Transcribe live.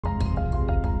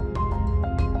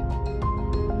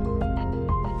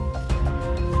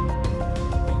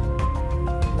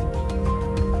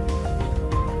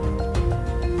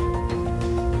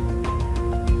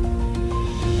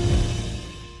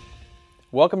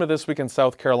Welcome to This Week in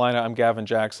South Carolina. I'm Gavin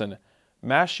Jackson.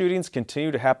 Mass shootings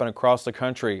continue to happen across the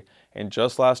country, and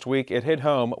just last week it hit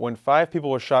home when 5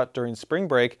 people were shot during spring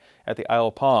break at the Isle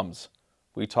of Palms.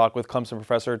 We talked with Clemson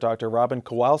professor Dr.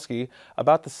 Kowalski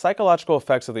about the psychological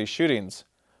effects of these shootings.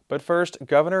 But first,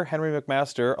 Governor Henry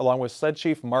McMaster, along with SLED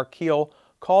Chief Mark Keel,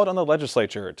 called on the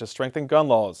legislature to strengthen gun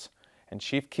laws. And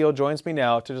Chief Keel joins me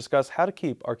now to discuss how to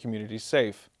keep our communities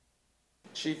safe.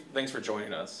 Chief, thanks for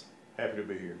joining us. Happy to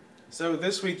be here. So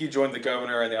this week you joined the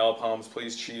governor and the Isle of Palms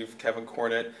Police Chief Kevin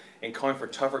Cornett in calling for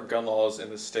tougher gun laws in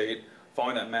the state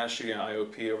following that mass shooting at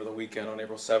IOP over the weekend on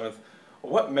April 7th.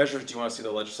 What measures do you want to see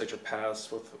the legislature pass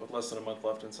with less than a month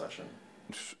left in session?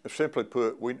 Simply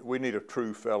put, we need a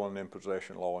true felon in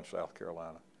possession law in South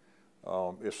Carolina.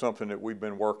 It's something that we've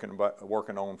been working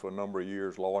on for a number of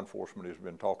years. Law enforcement has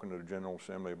been talking to the General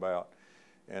Assembly about,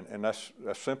 and that's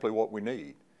simply what we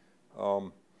need.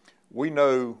 We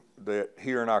know that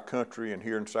here in our country and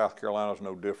here in South Carolina is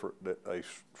no different, that a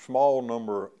small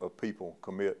number of people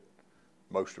commit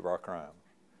most of our crimes.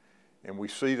 And we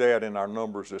see that in our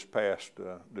numbers this past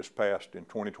in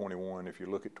 2021. If you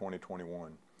look at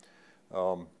 2021,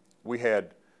 we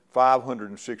had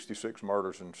 566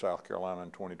 murders in South Carolina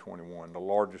in 2021, the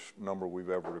largest number we've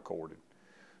ever recorded.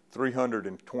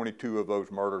 322 of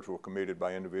those murders were committed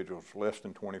by individuals less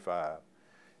than 25.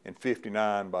 And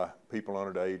 59 by people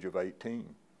under the age of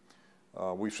 18.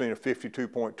 We've seen a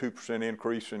 52.2%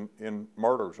 increase in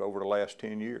murders over the last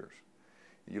 10 years.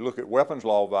 You look at weapons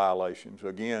law violations,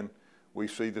 again, we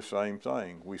see the same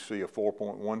thing. We see a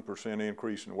 4.1%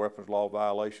 increase in weapons law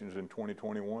violations in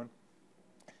 2021,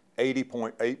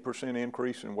 80.8%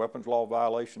 increase in weapons law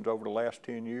violations over the last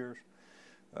 10 years.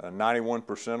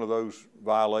 91% of those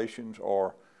violations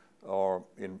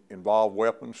involve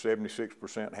weapons,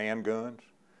 76% handguns.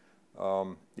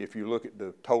 If you look at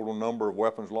the total number of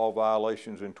weapons law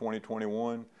violations in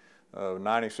 2021,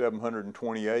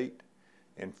 9,728,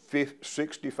 and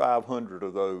 6,500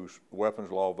 of those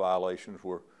weapons law violations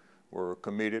were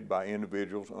committed by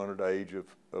individuals under the age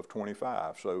of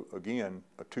 25. So again,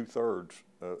 2/3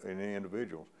 in the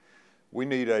individuals. We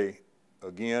need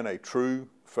again a true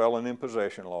felon in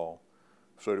possession law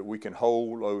so that we can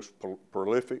hold those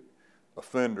prolific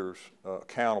offenders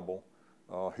accountable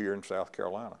here in South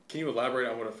Carolina. Can you elaborate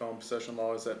on what a felon possession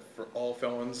law is? That for all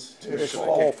felons? It's for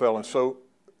all felons. So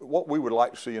what we would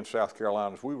like to see in South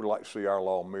Carolina is we would like to see our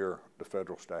law mirror the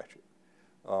federal statute.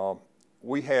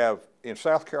 We have in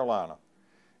South Carolina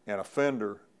an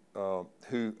offender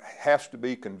who has to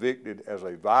be convicted as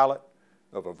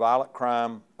of a violent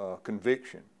crime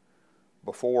conviction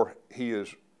before he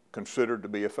is considered to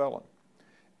be a felon.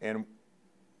 And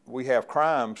we have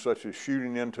crimes such as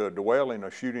shooting into a dwelling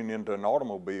or shooting into an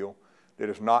automobile that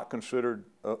is not considered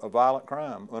a violent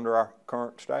crime under our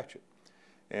current statute.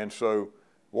 And so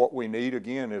what we need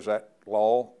again is that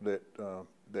law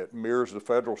that mirrors the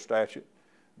federal statute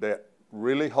that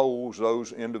really holds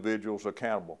those individuals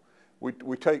accountable.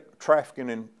 We take trafficking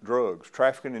in drugs.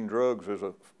 Trafficking in drugs is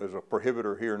a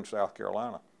prohibitor here in South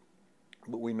Carolina.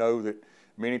 But we know that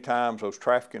many times those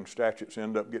trafficking statutes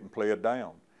end up getting played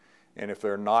down. And if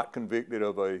they're not convicted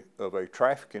of a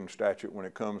trafficking statute when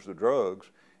it comes to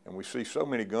drugs, and we see so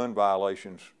many gun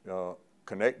violations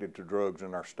connected to drugs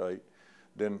in our state,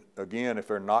 then again, if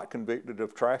they're not convicted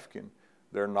of trafficking,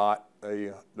 they're not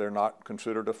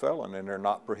considered a felon, and they're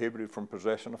not prohibited from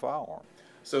possessing a firearm.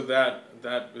 So that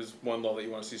is one law that you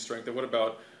want to see strengthened. What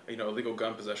about illegal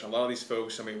gun possession? A lot of these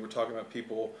folks, I mean, we're talking about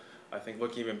people. I think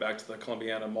looking even back to the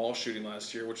Columbiana mall shooting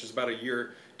last year, which is about a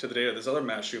year to the date of this other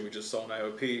mass shooting we just saw in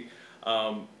IOP,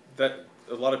 that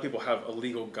a lot of people have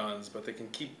illegal guns, but they can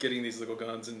keep getting these legal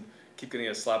guns and keep getting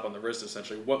a slap on the wrist,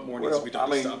 essentially. What more needs to be done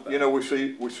to stop that?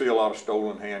 We see a lot of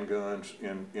stolen handguns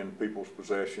in people's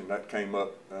possession. That came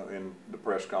up in the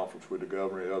press conference with the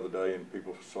governor the other day, and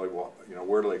people say, well,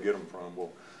 where do they get them from?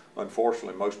 Well,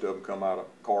 unfortunately, most of them come out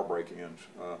of car break-ins.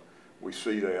 We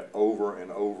see that over and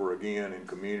over again in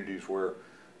communities where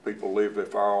people leave their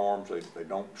firearms. They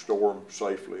don't store them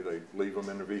safely. They leave them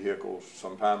in their vehicles.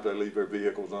 Sometimes they leave their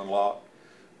vehicles unlocked.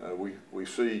 We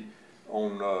see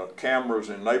on cameras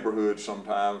in neighborhoods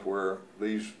sometimes where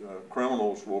these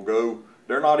criminals will go.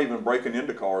 They're not even breaking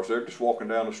into cars. They're just walking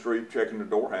down the street checking the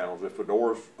door handles. If the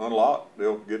door's unlocked,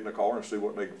 they'll get in the car and see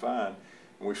what they can find.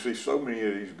 And we see so many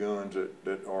of these guns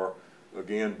that are,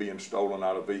 again, being stolen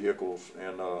out of vehicles,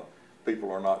 and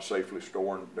people are not safely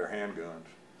storing their handguns.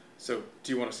 So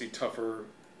do you want to see tougher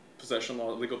possession law,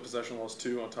 legal possession laws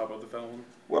too, on top of the felon?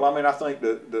 Well, I mean, I think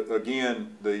that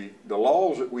again, the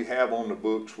laws that we have on the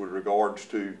books with regards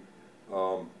to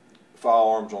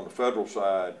firearms on the federal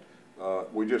side,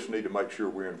 we just need to make sure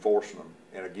we're enforcing them.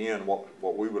 And again,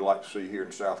 what we would like to see here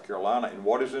in South Carolina, and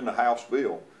what is in the House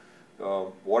bill,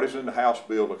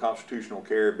 the constitutional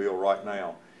carry bill right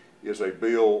now, is a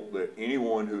bill that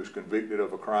anyone who is convicted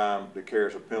of a crime that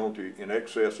carries a penalty in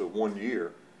excess of 1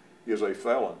 year is a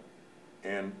felon,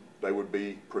 and they would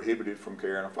be prohibited from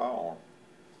carrying a firearm.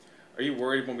 Are you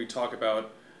worried when we talk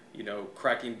about,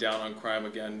 cracking down on crime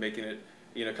again, making it,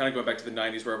 kind of going back to the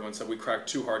 90s where everyone said we cracked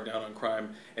too hard down on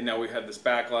crime, and now we had this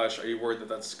backlash? Are you worried that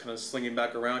that's kind of slinging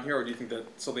back around here, or do you think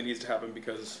that something needs to happen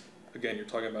because, again, you're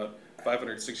talking about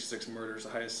 566 murders, the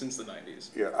highest since the 90s?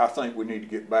 Yeah, I think we need to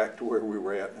get back to where we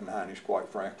were at in the 90s, quite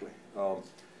frankly.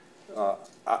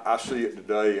 I see it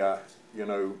today.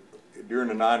 During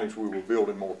the 90s we were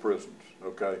building more prisons,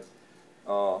 okay?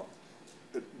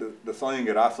 The thing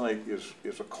that I think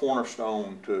is a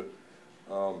cornerstone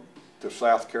to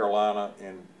South Carolina,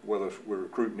 and whether we're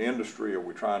recruiting industry or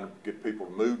we're trying to get people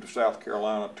to move to South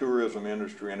Carolina, tourism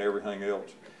industry and everything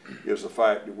else, is the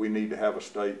fact that we need to have a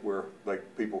state where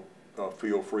people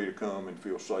feel free to come and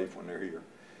feel safe when they're here.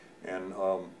 And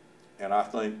I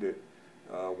think that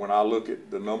when I look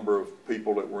at the number of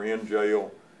people that were in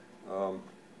jail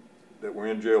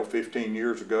 15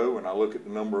 years ago, and I look at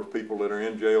the number of people that are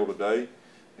in jail today,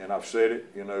 and I've said it,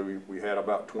 we had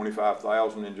about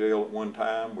 25,000 in jail at one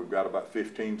time. We've got about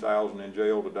 15,000 in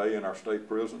jail today in our state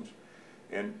prisons.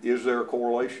 And is there a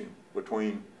correlation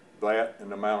between that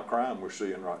and the amount of crime we're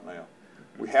seeing right now?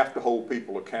 We have to hold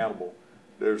people accountable.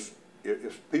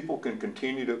 If people can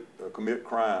continue to commit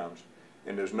crimes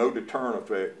and there's no deterrent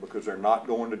effect because they're not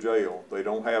going to jail, they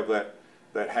don't have that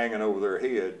hanging over their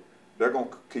head, they're going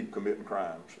to keep committing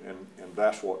crimes, and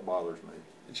that's what bothers me.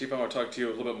 And Chief, I want to talk to you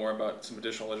a little bit more about some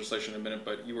additional legislation in a minute,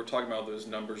 but you were talking about those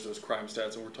numbers, those crime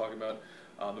stats, and we're talking about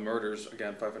the murders,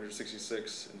 again,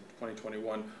 566 in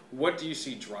 2021. What do you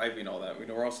see driving all that?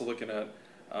 We're also looking at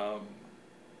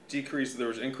there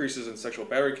was increases in sexual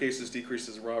battery cases,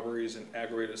 decreases in robberies and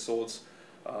aggravated assaults.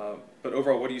 But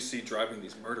overall, what do you see driving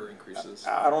these murder increases?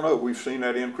 I don't know. We've seen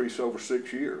that increase over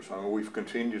 6 years. I mean, we've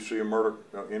continued to see a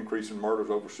increase in murders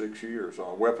over 6 years.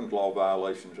 Weapons law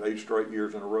violations, 8 straight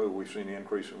years in a row, we've seen an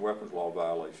increase in weapons law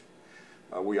violations.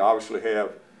 We obviously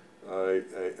have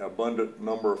an abundant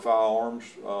number of firearms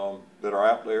that are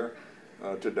out there.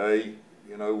 Today,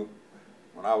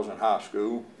 when I was in high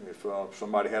school, if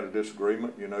somebody had a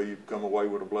disagreement, you'd come away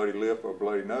with a bloody lip or a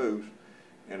bloody nose.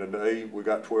 And today we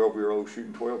got 12-year-olds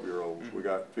shooting 12-year-olds. We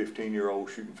got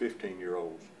 15-year-olds shooting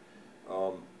 15-year-olds.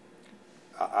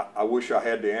 I wish I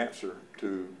had the answer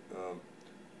to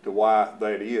why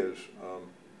that is,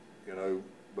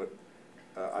 but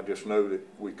I just know that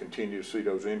we continue to see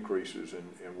those increases,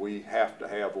 and we have to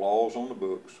have laws on the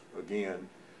books, again,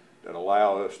 that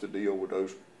allow us to deal with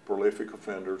those prolific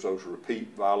offenders, those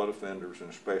repeat violent offenders, and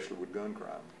especially with gun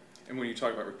crime. And when you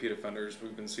talk about repeat offenders,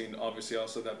 we've been seeing obviously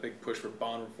also that big push for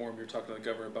bond reform. You're talking to the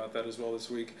governor about that as well this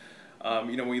week.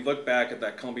 When we look back at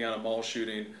that Columbiana Mall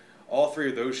shooting, all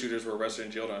 3 of those shooters were arrested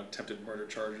and jailed on attempted murder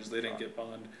charges. They didn't get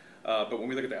bond. But when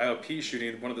we look at the IOP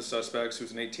shooting, one of the suspects,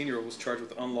 who's an 18-year-old, was charged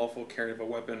with unlawful carrying of a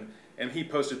weapon, and he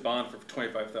posted bond for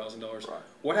 $25,000. Right.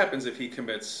 What happens if he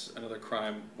commits another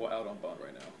crime while out on bond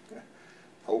right now? Okay.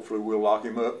 Hopefully we'll lock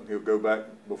him up and he'll go back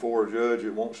before a judge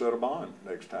that won't set a bond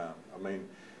next time. I mean,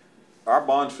 our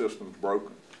bond system's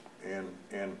broken, and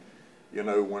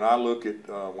when I look at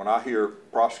when I hear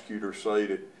prosecutors say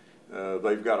that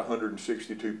they've got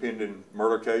 162 pending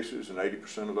murder cases and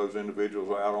 80% of those individuals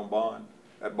are out on bond,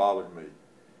 that bothers me.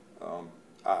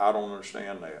 I don't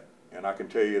understand that, and I can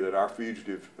tell you that our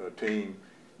fugitive team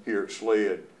here at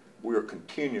SLED, we are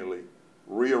continually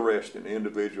rearresting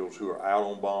individuals who are out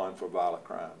on bond for violent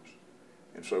crimes.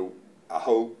 And so I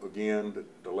hope, again,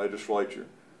 that the legislature,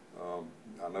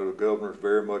 I know the governor is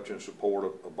very much in support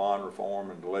of bond reform,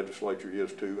 and the legislature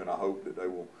is too, and I hope that they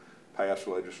will pass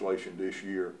legislation this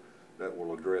year that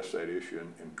will address that issue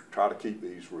and try to keep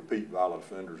these repeat violent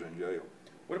offenders in jail.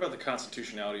 What about the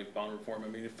constitutionality of bond reform? I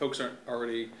mean, if folks aren't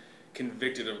already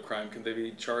convicted of a crime, can they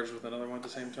be charged with another one at the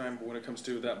same time when it comes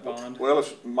to that bond? Well,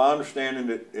 it's my understanding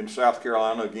that in South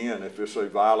Carolina, again, if it's a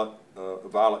violent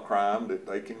crime, that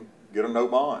they can get a no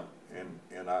bond.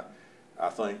 And I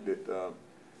think that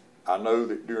I know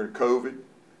that during COVID,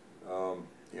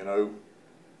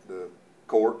 the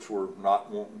courts were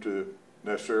not wanting to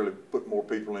necessarily put more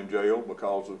people in jail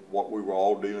because of what we were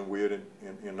all dealing with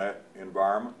in that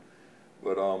environment.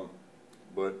 But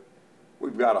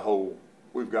we've got to hold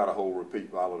repeat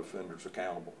violent offenders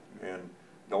accountable, and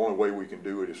the only way we can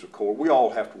do it is the court. We all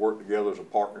have to work together as a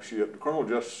partnership. The criminal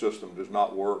justice system does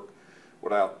not work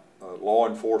without law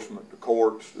enforcement, the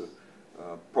courts, the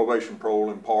probation, parole,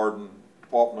 and pardon,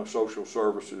 Department of Social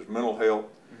Services, mental health,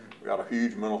 We've got a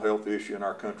huge mental health issue in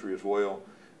our country as well,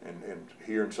 and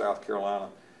here in South Carolina.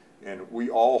 And we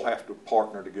all have to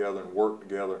partner together and work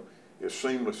together as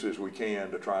seamless as we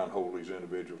can to try and hold these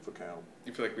individuals accountable.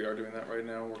 You feel like we are doing that right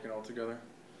now, working all together?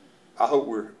 I hope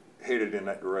we're headed in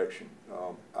that direction.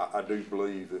 I do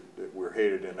believe that we're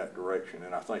headed in that direction,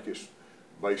 and I think it's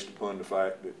based upon the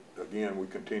fact that, again, we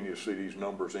continue to see these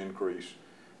numbers increase,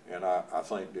 and I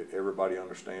think that everybody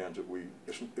understands that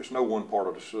it's no one part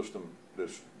of the system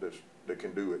that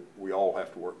can do it. We all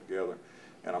have to work together,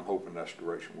 and I'm hoping that's the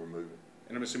direction we're moving.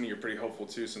 And I'm assuming you're pretty hopeful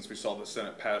too, since we saw the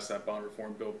Senate pass that bond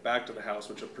reform bill back to the House,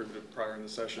 which approved it prior in the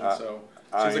session. So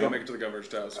it seems like it'll make it to the governor's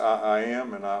desk. I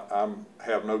am, and I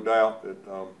have no doubt that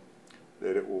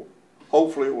that it will.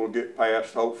 Hopefully, it will get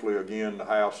passed. Hopefully, again, the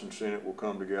House and Senate will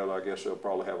come together. I guess they'll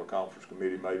probably have a conference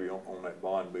committee maybe on that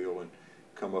bond bill and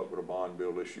come up with a bond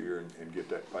bill this year and get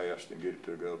that passed and get it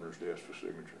to the governor's desk for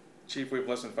signature. Chief, we have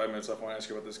less than 5 minutes left. I want to ask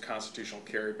you about this constitutional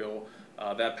carry bill.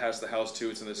 That passed the House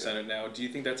too. It's in the Senate now. Do you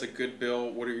think that's a good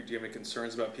bill? Do you have any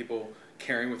concerns about people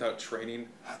carrying without training?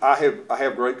 I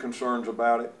have great concerns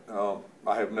about it.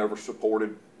 I have never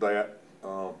supported that,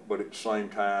 but at the same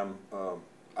time,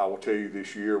 I will tell you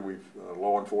this year we've a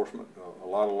lot of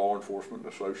law enforcement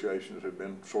associations have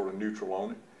been sort of neutral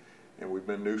on it, and we've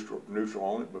been neutral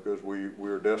on it because we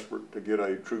are desperate to get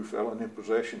a true felon in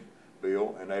possession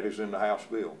bill, and that is in the House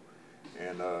bill.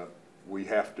 And we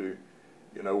have to,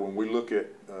 you know, when we look at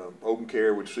open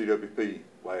carry with CWP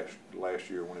last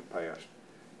year when it passed,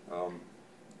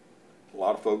 a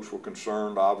lot of folks were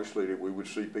concerned, obviously, that we would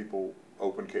see people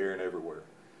open carrying everywhere.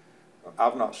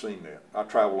 I've not seen that. I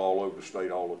travel all over the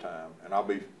state all the time, and I'll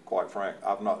be quite frank,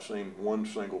 I've not seen one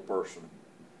single person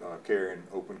carrying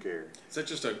open carry. Is that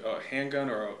just a handgun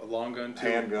or a long gun too?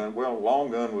 Handgun. Well, the long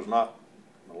gun was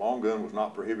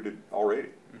not prohibited already.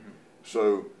 Mm-hmm.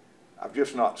 So I've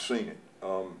just not seen it.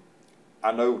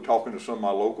 I know, talking to some of my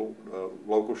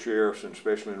local sheriffs, and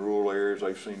especially in rural areas,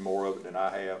 they've seen more of it than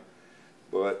I have.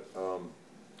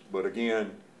 But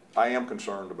again, I am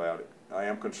concerned about it. I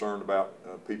am concerned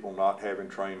about people not having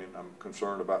training. I'm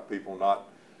concerned about people not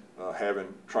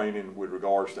having training with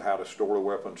regards to how to store a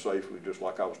weapon safely, just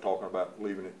like I was talking about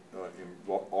leaving it in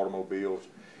automobiles.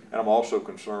 And I'm also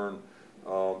concerned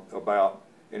about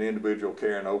an individual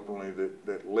carrying openly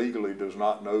that legally does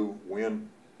not know when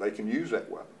they can use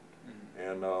that weapon.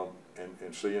 Mm-hmm.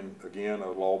 And seeing, again,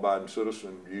 a law-abiding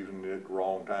citizen using it at the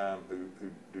wrong time who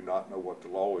do not know what the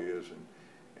law is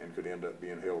and could end up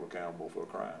being held accountable for a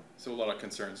crime. So a lot of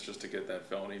concerns just to get that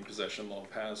felony possession law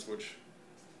passed, which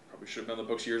probably should have been on the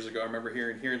books years ago. I remember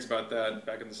hearing hearings about that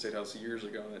back in the State House years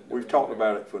ago. We've talked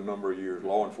about it for a number of years.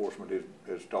 Law enforcement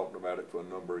has talked about it for a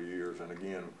number of years, and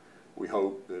again, we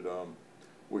hope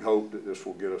that this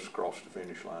will get us across the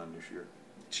finish line this year.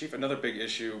 Chief, another big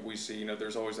issue we see, you know,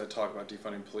 there's always that talk about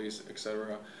defunding police, et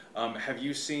cetera. Have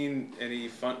you seen any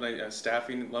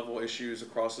staffing level issues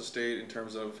across the state in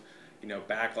terms of, you know,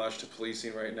 backlash to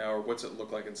policing right now, or what's it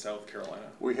look like in South Carolina?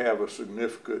 We have a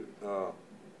significant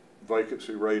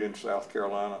vacancy rate in South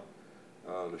Carolina.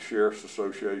 The Sheriff's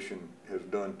Association has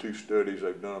done 2 studies.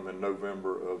 They've done them in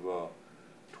November of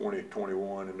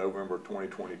 2021 and November of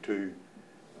 2022.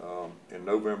 In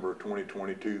November of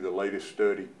 2022, the latest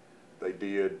study they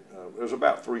did, it was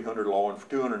about 300 law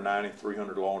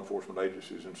enforcement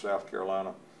agencies in South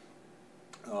Carolina.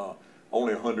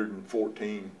 Only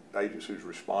 114 agencies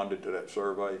responded to that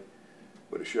survey,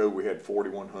 but it showed we had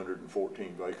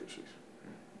 4,114 vacancies.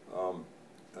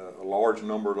 A large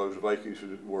number of those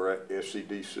vacancies were at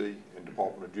SCDC and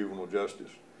Department of Juvenile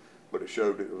Justice, but it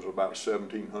showed that it was about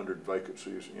 1,700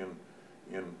 vacancies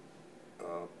in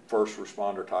first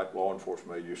responder type law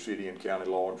enforcement, your city and county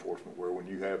law enforcement, where when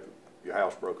you have your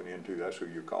house broken into, that's who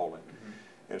you're calling.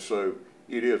 Mm-hmm. And so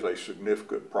it is a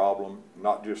significant problem,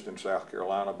 not just in South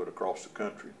Carolina, but across the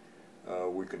country.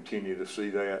 We continue to see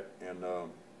that,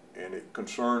 and it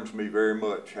concerns me very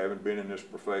much, having been in this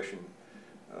profession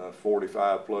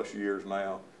 45 plus years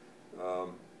now.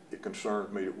 It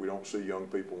concerns me that we don't see young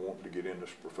people wanting to get in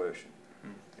this profession.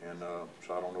 Mm-hmm. And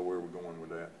so I don't know where we're going with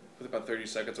that. With about 30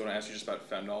 seconds, I want to ask you just about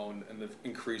fentanyl and the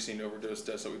increasing overdose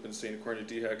deaths that we've been seeing according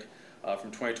to DHEC.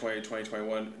 From 2020 to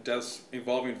 2021, deaths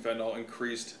involving fentanyl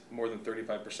increased more than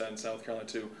 35% in South Carolina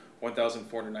to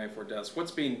 1,494 deaths. What's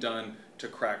being done to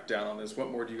crack down on this? What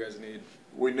more do you guys need?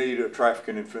 We need a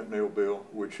trafficking and fentanyl bill,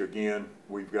 which again,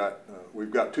 we've got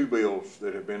 2 bills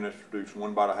that have been introduced,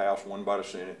 one by the House, one by the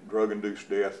Senate.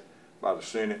 Drug-induced death by the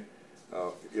Senate.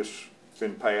 It's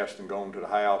been passed and gone to the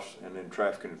House, and then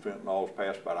trafficking and fentanyl is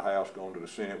passed by the House, gone to the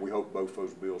Senate. We hope both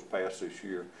those bills pass this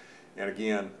year. And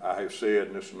again, I have said,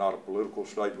 and this is not a political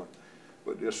statement,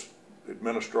 but this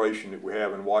administration that we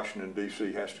have in Washington,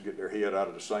 D.C. has to get their head out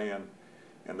of the sand,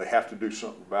 and they have to do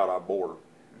something about our border.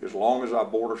 As long as our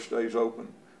border stays open,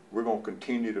 we're going to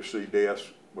continue to see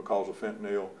deaths because of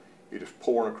fentanyl. It is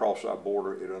pouring across our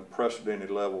border at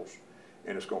unprecedented levels,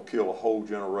 and it's going to kill a whole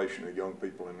generation of young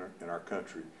people in our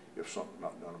country if something's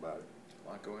not done about it. A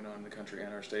lot going on in the country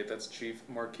and our state. That's Chief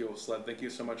Mark Keel, SLED. Thank you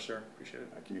so much, sir. Appreciate it.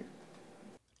 Thank you.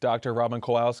 Dr. Robin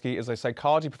Kowalski is a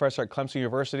psychology professor at Clemson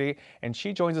University, and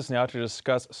she joins us now to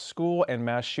discuss school and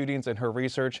mass shootings in her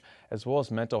research, as well as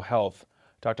mental health.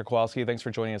 Dr. Kowalski, thanks for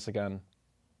joining us again.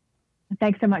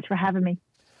 Thanks so much for having me.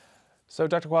 So,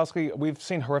 Dr. Kowalski, we've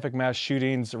seen horrific mass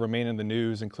shootings remain in the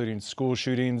news, including school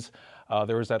shootings.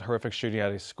 There was that horrific shooting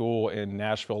at a school in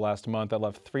Nashville last month that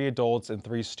left 3 adults and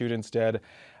 3 students dead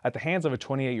at the hands of a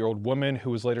 28-year-old woman who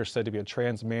was later said to be a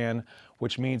trans man,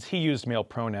 which means he used male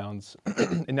pronouns.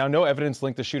 And now no evidence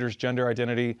linked the shooter's gender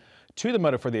identity to the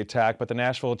motive for the attack, but the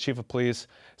Nashville chief of police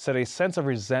said a sense of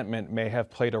resentment may have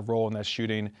played a role in that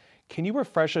shooting. Can you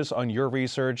refresh us on your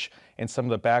research and some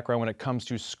of the background when it comes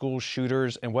to school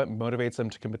shooters and what motivates them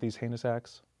to commit these heinous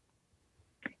acts?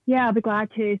 Yeah, I'll be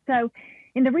glad to. So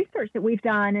in the research that we've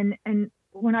done, and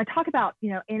when I talk about,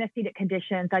 antecedent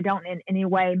conditions, I don't in any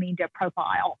way mean to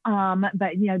profile,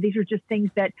 but, these are just things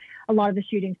that a lot of the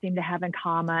shootings seem to have in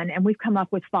common. And we've come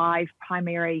up with 5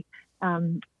 primary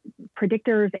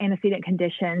predictors, antecedent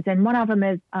conditions, and one of them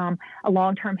is a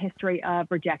long-term history of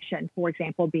rejection, for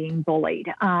example, being bullied.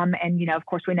 And, of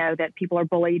course, we know that people are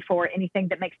bullied for anything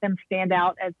that makes them stand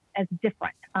out as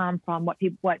different from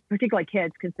what particularly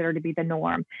kids consider to be the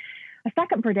norm. A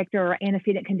second predictor or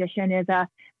antecedent condition is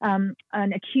an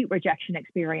acute rejection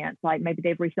experience, like maybe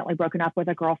they've recently broken up with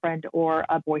a girlfriend or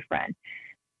a boyfriend.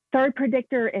 Third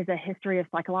predictor is a history of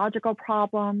psychological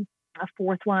problems. A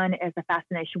fourth one is a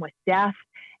fascination with death.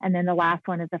 And then the last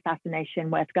one is a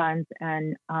fascination with guns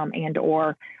and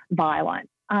or violence.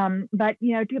 But,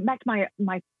 to get back to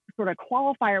my sort of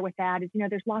qualifier with that is,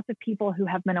 there's lots of people who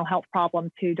have mental health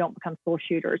problems who don't become school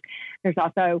shooters. There's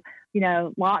also,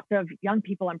 lots of young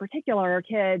people in particular,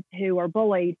 kids who are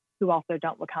bullied who also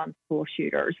don't become school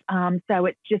shooters. So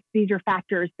it's just, these are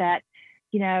factors that,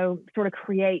 sort of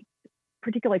create,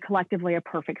 particularly collectively, a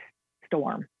perfect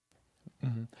storm.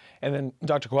 Mm-hmm. And then,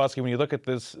 Dr. Kowalski, when you look at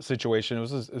this situation,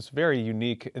 it's very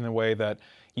unique in the way that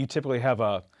you typically have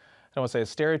I don't want to say a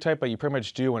stereotype, but you pretty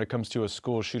much do when it comes to a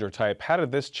school shooter type. How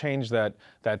did this change that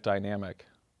dynamic?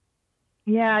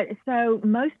 Yeah, so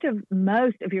most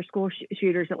of your school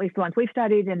shooters, at least the ones we've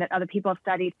studied and that other people have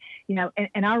studied,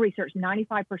 in our research,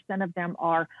 95% of them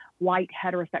are white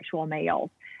heterosexual males.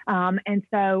 And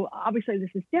so obviously this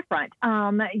is different,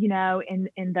 in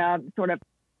the sort of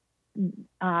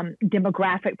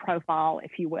demographic profile,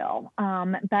 if you will.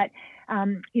 But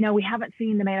we haven't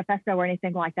seen the manifesto or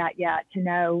anything like that yet to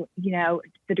know,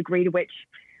 the degree to which,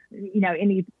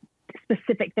 any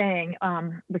specific thing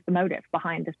was the motive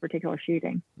behind this particular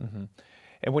shooting. Mm-hmm.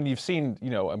 And when you've seen,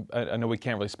 I know we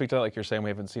can't really speak to that, like you're saying, we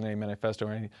haven't seen any manifesto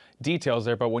or any details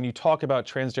there, but when you talk about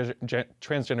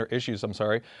transgender issues,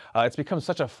 it's become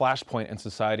such a flashpoint in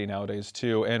society nowadays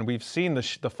too. And we've seen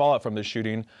the fallout from the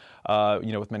shooting,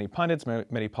 with many pundits,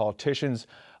 many politicians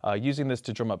using this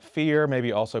to drum up fear,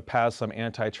 maybe also pass some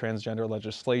anti-transgender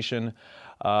legislation.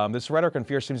 This rhetoric and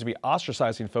fear seems to be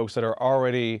ostracizing folks that are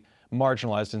already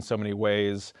marginalized in so many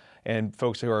ways, and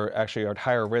folks who are actually at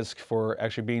higher risk for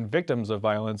actually being victims of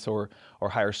violence or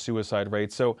higher suicide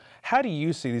rates. So how do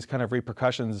you see these kind of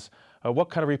repercussions? What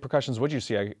kind of repercussions would you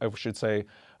see, I should say,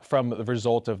 from the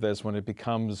result of this when it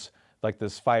becomes like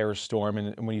this firestorm,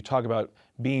 and when you talk about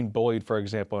being bullied, for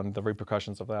example, and the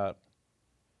repercussions of that?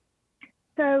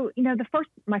 So,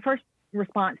 my first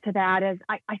response to that is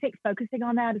I think focusing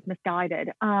on that is misguided.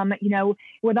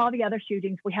 With all the other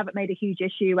shootings, we haven't made a huge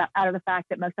issue out of the fact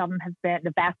that most of them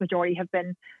the vast majority have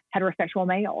been heterosexual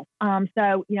males.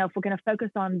 So, if we're going to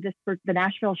focus on the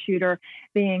Nashville shooter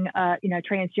being,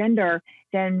 transgender,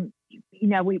 then,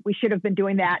 we should have been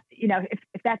doing that.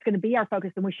 If that's going to be our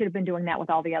focus, then we should have been doing that with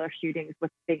all the other shootings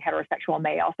with being heterosexual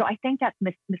male. So I think that's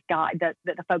misguided, that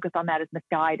the focus on that is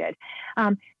misguided.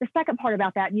 The second part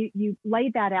about that, you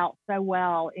laid that out so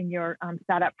well in your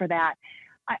setup for that.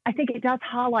 I think it does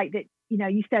highlight that,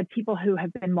 you said people who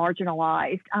have been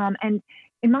marginalized. And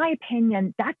in my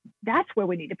opinion, that's where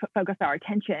we need to focus our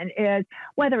attention, is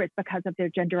whether it's because of their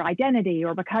gender identity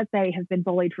or because they have been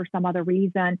bullied for some other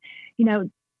reason.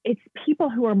 It's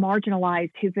people who are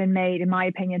marginalized who've been made, in my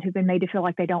opinion, who've been made to feel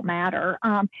like they don't matter.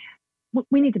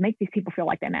 We need to make these people feel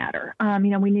like they matter.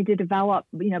 We need to develop,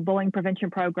 bullying prevention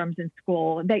programs in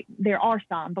school. There are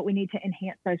some, but we need to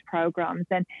enhance those programs.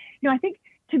 And, I think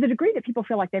to the degree that people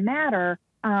feel like they matter,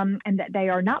 and that they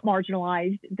are not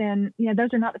marginalized, then, those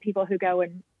are not the people who go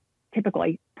and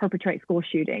typically perpetrate school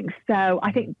shootings. So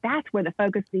I think that's where the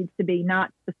focus needs to be,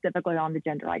 not specifically on the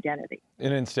gender identity.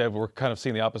 And instead, we're kind of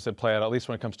seeing the opposite play out, at least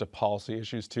when it comes to policy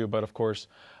issues too. But of course,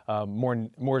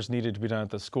 more is needed to be done at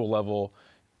the school level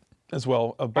as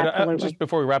well. But just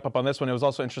before we wrap up on this one, it was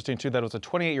also interesting too that it was a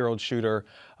 28-year-old shooter,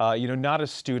 not a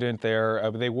student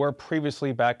there. They were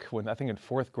previously back when, I think in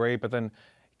 4th grade, but then,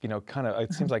 kind of,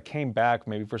 it seems like came back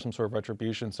maybe for some sort of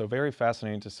retribution. So very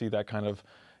fascinating to see that kind of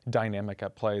dynamic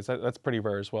at play. That's pretty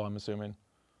rare as well, I'm assuming.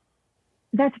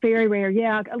 That's very rare.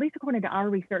 Yeah, at least according to our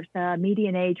research, the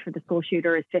median age for the school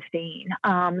shooter is 15.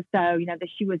 So, that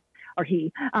he was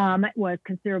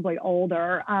considerably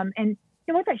older. And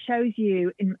what that shows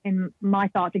you, in my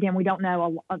thoughts, again, we don't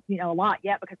know a lot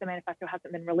yet because the manifesto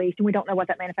hasn't been released, and we don't know what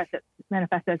that manifesto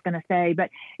is going to say. But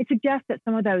it suggests that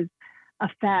some of those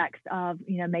effects of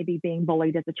maybe being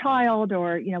bullied as a child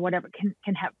or whatever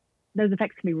can have, those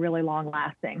effects can be really long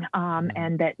lasting,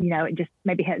 and that it just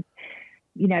maybe has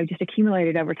just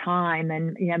accumulated over time,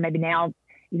 and maybe now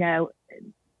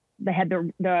they had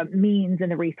the means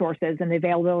and the resources and the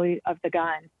availability of the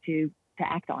guns to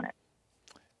act on it.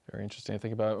 Very interesting to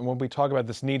think about. And when we talk about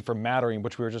this need for mattering,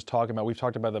 which we were just talking about, we've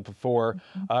talked about that before.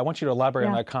 I want you to elaborate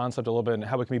on that concept a little bit and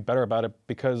how we can be better about it,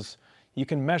 because you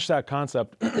can mesh that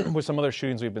concept with some other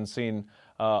shootings we've been seeing,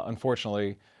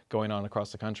 unfortunately, going on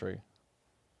across the country.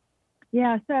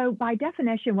 Yeah, so by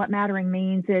definition, what mattering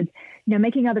means is,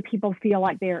 making other people feel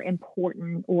like they're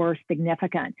important or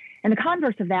significant. And the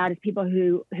converse of that is people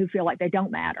who feel like they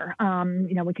don't matter.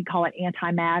 We could call it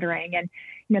anti-mattering. And,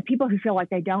 people who feel like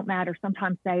they don't matter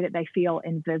sometimes say that they feel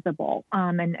invisible.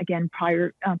 And again,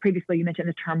 previously you mentioned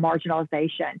the term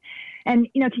marginalization. And,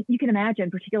 you can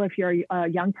imagine, particularly if you're a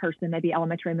young person, maybe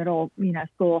elementary, middle,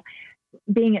 school,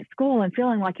 being at school and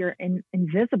feeling like you're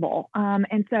invisible.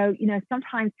 And so,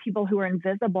 sometimes people who are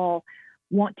invisible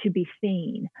want to be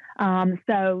seen.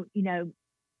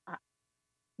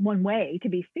 One way to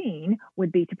be seen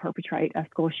would be to perpetrate a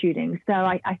school shooting. So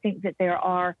I think that there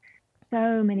are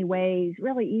so many ways,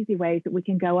 really easy ways, that we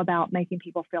can go about making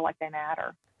people feel like they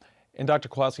matter. And Dr.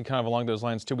 Kowalski, kind of along those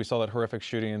lines too, we saw that horrific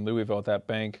shooting in Louisville at that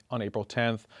bank on April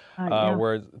 10th,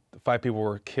 where 5 people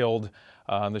were killed.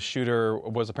 The shooter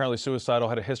was apparently suicidal,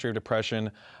 had a history of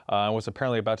depression, and was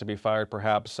apparently about to be fired,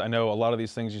 perhaps. I know a lot of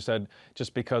these things you said,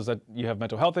 just because that you have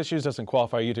mental health issues doesn't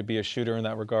qualify you to be a shooter in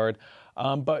that regard.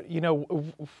 But,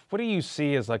 what do you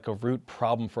see as like a root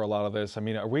problem for a lot of this? I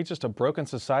mean, are we just a broken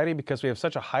society because we have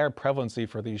such a higher prevalency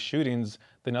for these shootings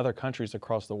than other countries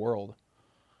across the world?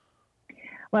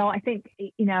 Well, I think,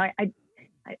 I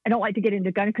don't like to get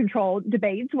into gun control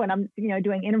debates when I'm,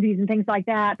 doing interviews and things like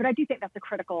that, but I do think that's a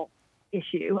critical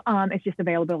issue. It's just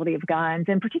availability of guns,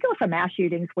 and particularly for mass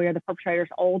shootings where the perpetrator's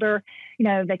older,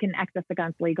 they can access the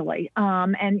guns legally.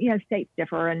 And, states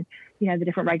differ, and, the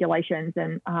different regulations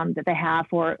and that they have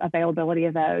for availability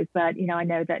of those. But, I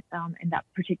know that in that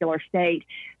particular state,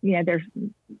 there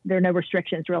are no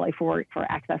restrictions really for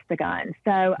access to guns.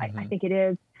 So I think it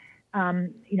is.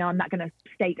 I'm not going to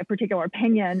state a particular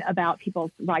opinion about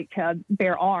people's right to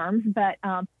bear arms, but,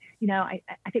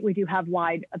 I think we do have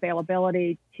wide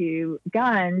availability to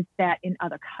guns that in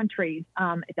other countries,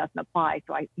 it doesn't apply.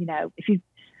 So if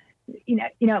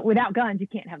without guns, you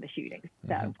can't have the shootings.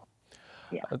 So,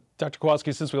 yeah. Dr.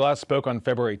 Kowalski, since we last spoke on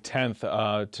February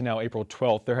 10th to now April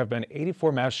 12th, there have been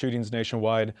 84 mass shootings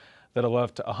nationwide that have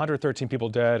left 113 people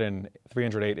dead and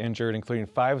 308 injured, including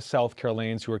 5 South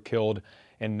Carolinians who were killed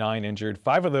and 9 injured.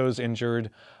 5 of those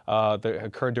injured that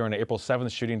occurred during the April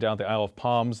 7th shooting down at the Isle of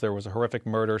Palms. There was a horrific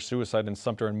murder-suicide in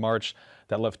Sumter in March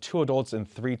that left 2 adults and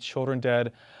 3 children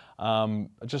dead.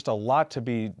 Just a lot to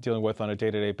be dealing with on a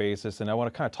day-to-day basis. And I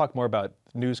want to kind of talk more about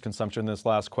news consumption, this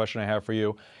last question I have for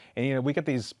you. And we get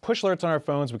these push alerts on our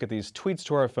phones, we get these tweets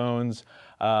to our phones,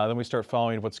 then we start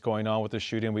following what's going on with the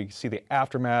shooting. We see the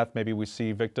aftermath, maybe we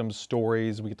see victims'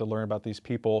 stories, we get to learn about these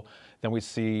people, then we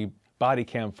see body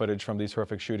cam footage from these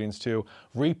horrific shootings too,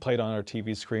 replayed on our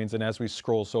TV screens, and as we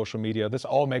scroll social media, this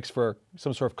all makes for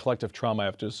some sort of collective trauma, I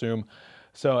have to assume.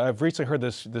 So I've recently heard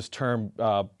this term,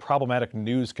 problematic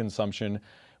news consumption,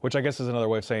 which I guess is another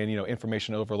way of saying,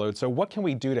 information overload. So what can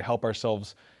we do to help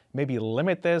ourselves maybe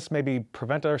limit this, maybe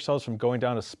prevent ourselves from going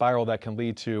down a spiral that can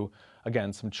lead to,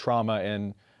 again, some trauma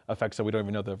and effects that we don't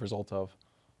even know the result of?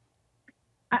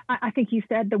 I think you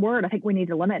said the word. I think we need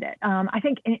to limit it. I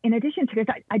think in addition to this,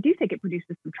 I do think it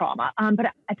produces some trauma, but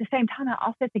at the same time, I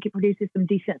also think it produces some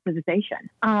desensitization.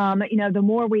 The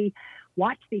more we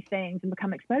watch these things and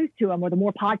become exposed to them, or the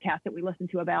more podcasts that we listen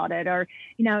to about it. Or,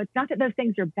 it's not that those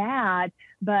things are bad,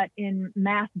 but in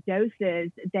mass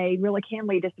doses, they really can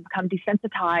lead us to become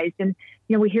desensitized. And,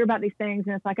 we hear about these things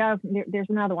and it's like, oh, there's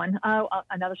another one. Oh,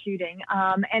 another shooting.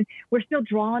 And we're still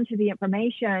drawn to the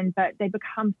information, but they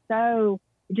become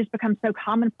just become so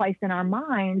commonplace in our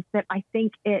minds that I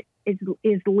think it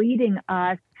is leading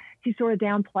us to sort of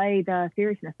downplay the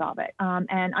seriousness of it.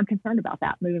 And I'm concerned about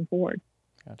that moving forward.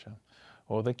 Gotcha.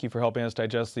 Well, thank you for helping us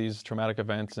digest these traumatic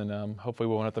events, and hopefully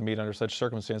we won't have to meet under such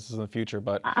circumstances in the future,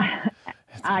 but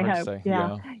it's hard to say.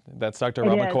 Yeah. That's Dr.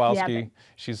 Robin Kowalski. Yeah,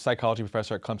 she's a psychology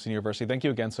professor at Clemson University. Thank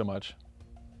you again so much.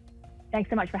 Thanks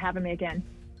so much for having me again.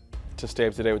 To stay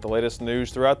up to date with the latest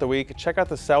news throughout the week, check out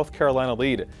the South Carolina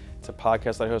Lead. It's a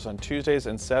podcast I host on Tuesdays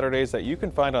and Saturdays that you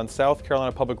can find on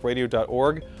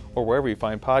southcarolinapublicradio.org or wherever you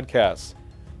find podcasts.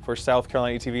 For South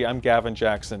Carolina ETV, I'm Gavin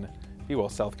Jackson. Be well,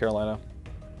 South Carolina.